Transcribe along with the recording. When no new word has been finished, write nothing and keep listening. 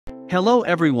Hello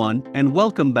everyone, and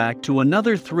welcome back to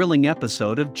another thrilling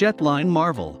episode of Jetline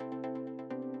Marvel.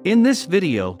 In this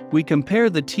video, we compare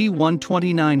the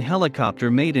T129 helicopter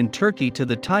made in Turkey to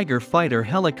the Tiger fighter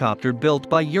helicopter built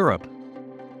by Europe.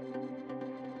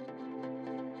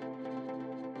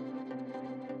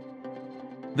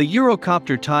 The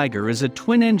Eurocopter Tiger is a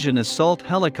twin-engine assault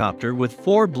helicopter with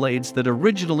 4 blades that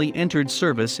originally entered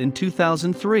service in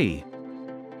 2003.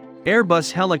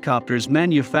 Airbus Helicopters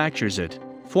manufactures it,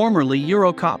 formerly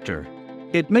Eurocopter.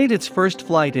 It made its first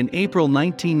flight in April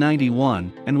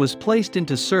 1991 and was placed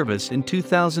into service in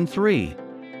 2003.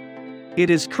 It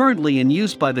is currently in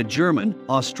use by the German,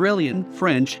 Australian,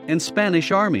 French, and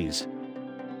Spanish armies.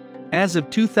 As of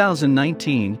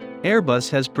 2019, Airbus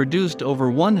has produced over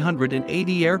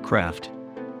 180 aircraft.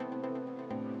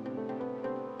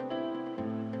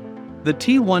 The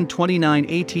T129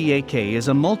 ATAK is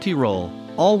a multi-role,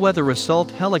 all-weather assault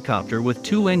helicopter with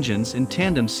 2 engines and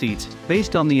tandem seats,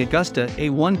 based on the Agusta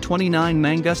A129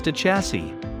 Mangusta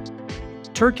chassis.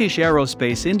 Turkish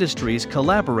Aerospace Industries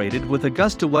collaborated with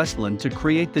AgustaWestland to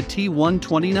create the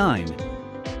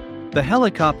T129. The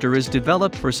helicopter is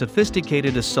developed for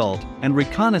sophisticated assault and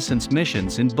reconnaissance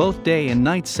missions in both day and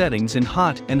night settings in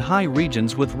hot and high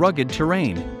regions with rugged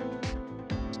terrain.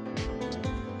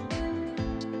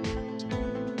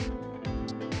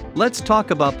 Let's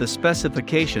talk about the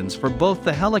specifications for both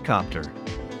the helicopter.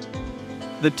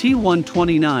 The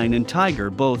T129 and Tiger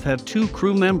both have 2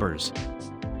 crew members.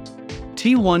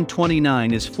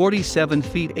 T129 is 47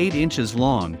 feet 8 inches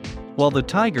long, while the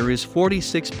Tiger is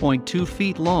 46.2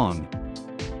 feet long.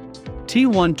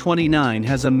 T129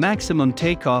 has a maximum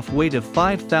takeoff weight of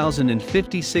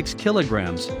 5,056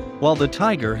 kilograms, while the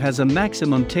Tiger has a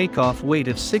maximum takeoff weight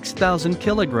of 6,000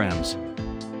 kilograms.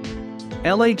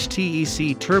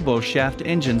 LHTEC turboshaft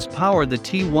engines power the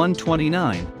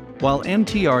T129, while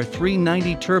MTR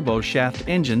 390 turboshaft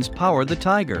engines power the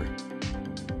Tiger.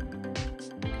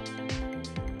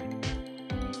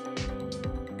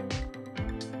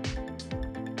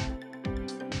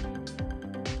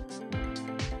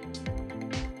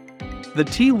 The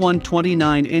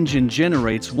T129 engine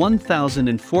generates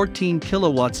 1,014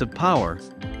 kilowatts of power,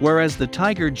 whereas the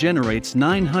Tiger generates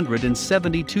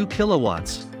 972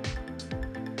 kilowatts.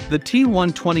 The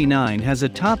T129 has a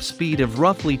top speed of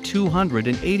roughly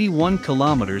 281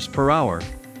 km per hour,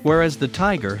 whereas the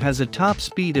Tiger has a top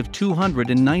speed of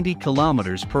 290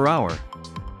 km per hour.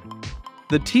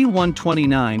 The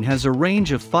T129 has a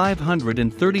range of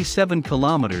 537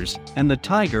 km and the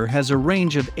Tiger has a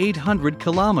range of 800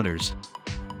 km.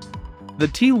 The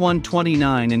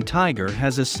T129 and Tiger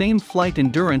has a same flight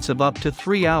endurance of up to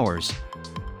 3 hours.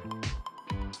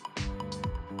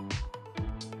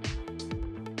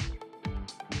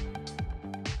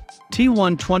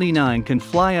 T129 can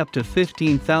fly up to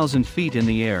 15,000 feet in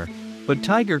the air, but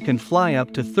Tiger can fly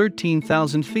up to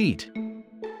 13,000 feet.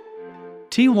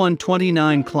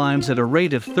 T129 climbs at a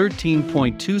rate of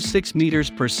 13.26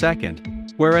 meters per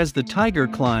second, whereas the Tiger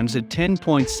climbs at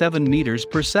 10.7 meters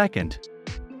per second.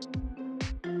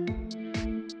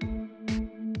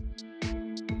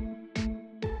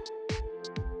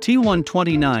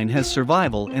 T129 has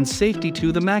survival and safety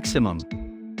to the maximum.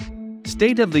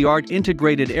 State-of-the-art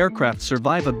integrated aircraft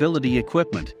survivability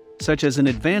equipment, such as an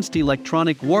advanced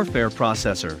electronic warfare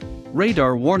processor,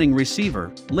 radar warning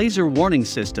receiver, laser warning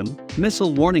system,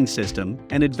 missile warning system,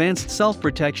 and advanced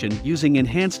self-protection using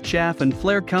enhanced chaff and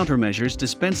flare countermeasures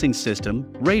dispensing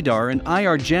system, radar and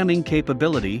IR jamming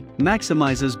capability,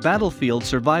 maximizes battlefield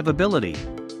survivability.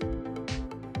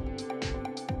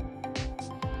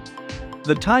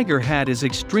 The Tiger hat is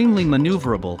extremely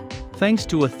maneuverable, thanks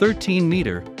to a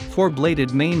 13-meter,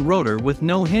 4-bladed main rotor with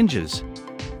no hinges.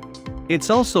 It's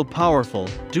also powerful,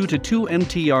 due to 2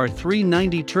 MTR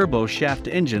 390 turboshaft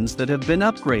engines that have been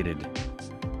upgraded.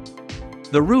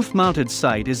 The roof-mounted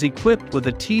sight is equipped with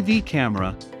a TV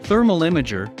camera, thermal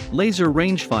imager, laser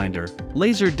rangefinder,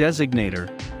 laser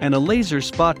designator, and a laser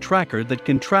spot tracker that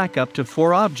can track up to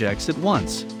 4 objects at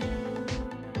once.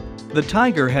 The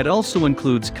Tiger head also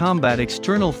includes combat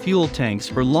external fuel tanks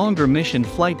for longer mission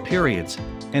flight periods,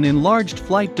 an enlarged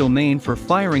flight domain for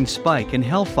firing Spike and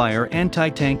Hellfire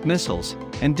anti-tank missiles,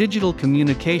 and digital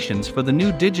communications for the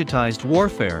new digitized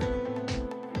warfare.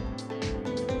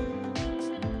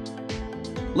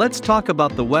 Let's talk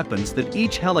about the weapons that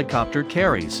each helicopter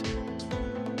carries.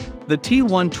 The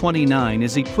T129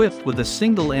 is equipped with a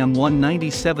single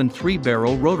M197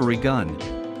 3-barrel rotary gun.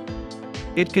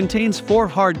 It contains 4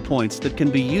 hardpoints that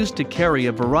can be used to carry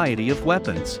a variety of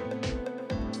weapons.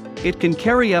 It can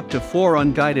carry up to 4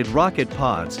 unguided rocket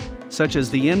pods, such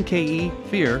as the MKE,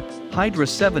 Fear, Hydra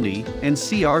 70, and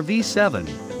CRV-7.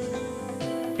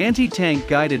 Anti-tank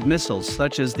guided missiles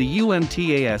such as the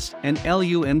UMTAS and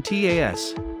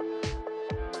LUMTAS.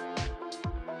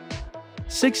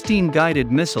 16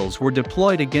 guided missiles were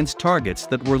deployed against targets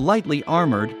that were lightly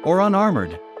armored or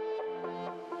unarmored.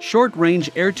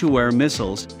 Short-range air-to-air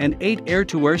missiles and 8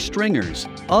 air-to-air stringers,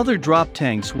 other drop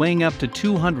tanks weighing up to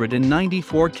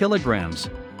 294 kilograms.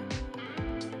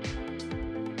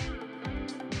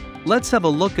 Let's have a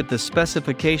look at the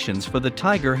specifications for the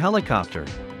Tiger helicopter.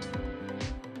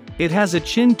 It has a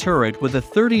chin turret with a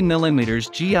 30mm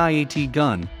GIAT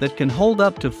gun that can hold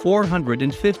up to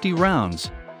 450 rounds.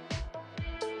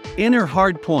 Inner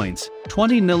hard points,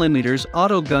 20mm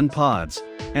autogun pods,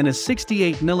 and a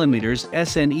 68mm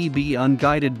SNEB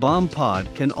unguided bomb pod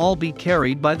can all be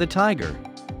carried by the Tiger.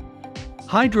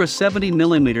 Hydra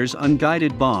 70mm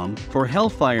unguided bomb for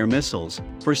Hellfire missiles,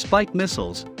 for Spike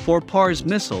missiles, 4 PARS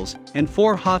missiles, and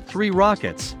 4 Hawk 3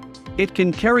 rockets. It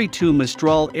can carry 2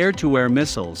 Mistral air-to-air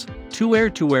missiles, 2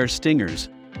 air-to-air Stingers,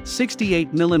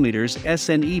 68mm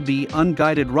SNEB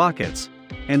unguided rockets,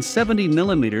 and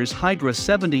 70mm Hydra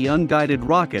 70 unguided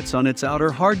rockets on its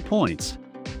outer hard points.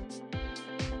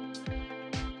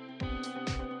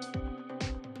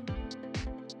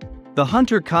 The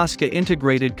Hunter Casca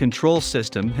integrated control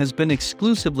system has been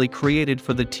exclusively created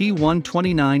for the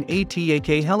T129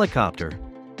 ATAK helicopter.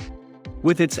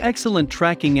 With its excellent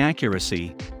tracking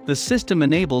accuracy, the system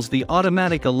enables the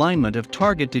automatic alignment of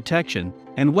target detection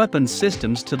and weapon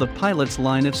systems to the pilot's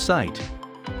line of sight.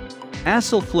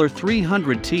 ASIL-FLIR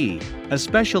 300T, a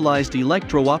specialized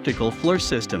electro-optical FLIR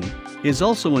system, is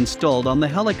also installed on the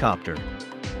helicopter.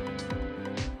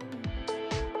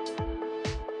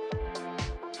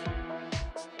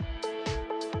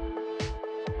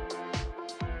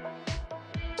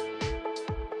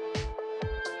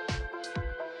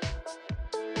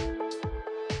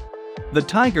 The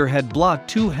Tiger Head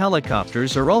Block II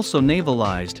helicopters are also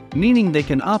navalized, meaning they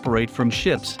can operate from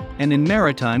ships and in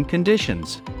maritime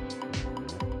conditions.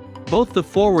 Both the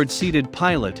forward-seated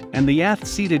pilot and the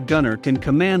aft-seated gunner can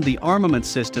command the armament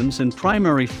systems and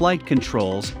primary flight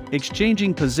controls,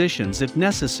 exchanging positions if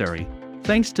necessary,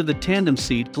 thanks to the tandem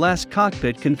seat glass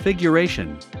cockpit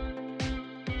configuration.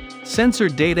 Sensor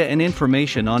data and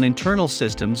information on internal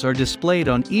systems are displayed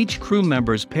on each crew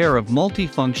member's pair of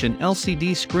multifunction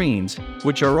LCD screens,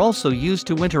 which are also used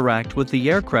to interact with the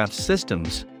aircraft's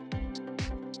systems.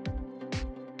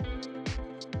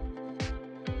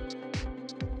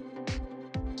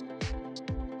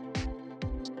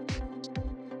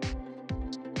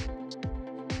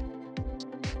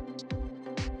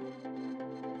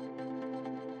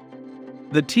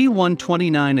 The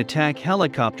T129 ATAK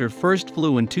helicopter first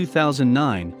flew in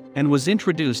 2009 and was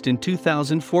introduced in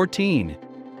 2014.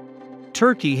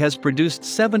 Turkey has produced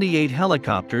 78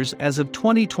 helicopters as of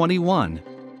 2021.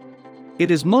 It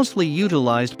is mostly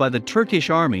utilized by the Turkish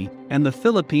Army and the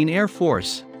Philippine Air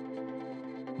Force.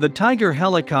 The Tiger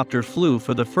helicopter flew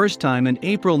for the first time in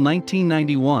April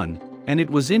 1991, and it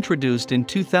was introduced in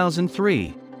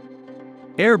 2003.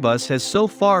 Airbus has so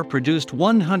far produced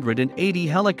 180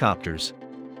 helicopters.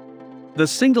 The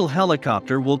single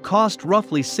helicopter will cost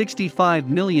roughly $65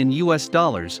 million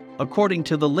according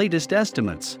to the latest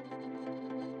estimates.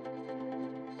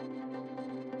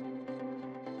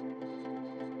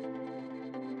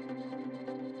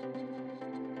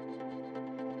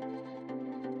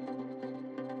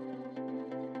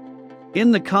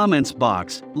 In the comments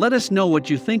box, let us know what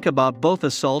you think about both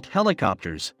assault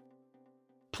helicopters.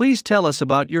 Please tell us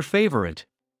about your favorite.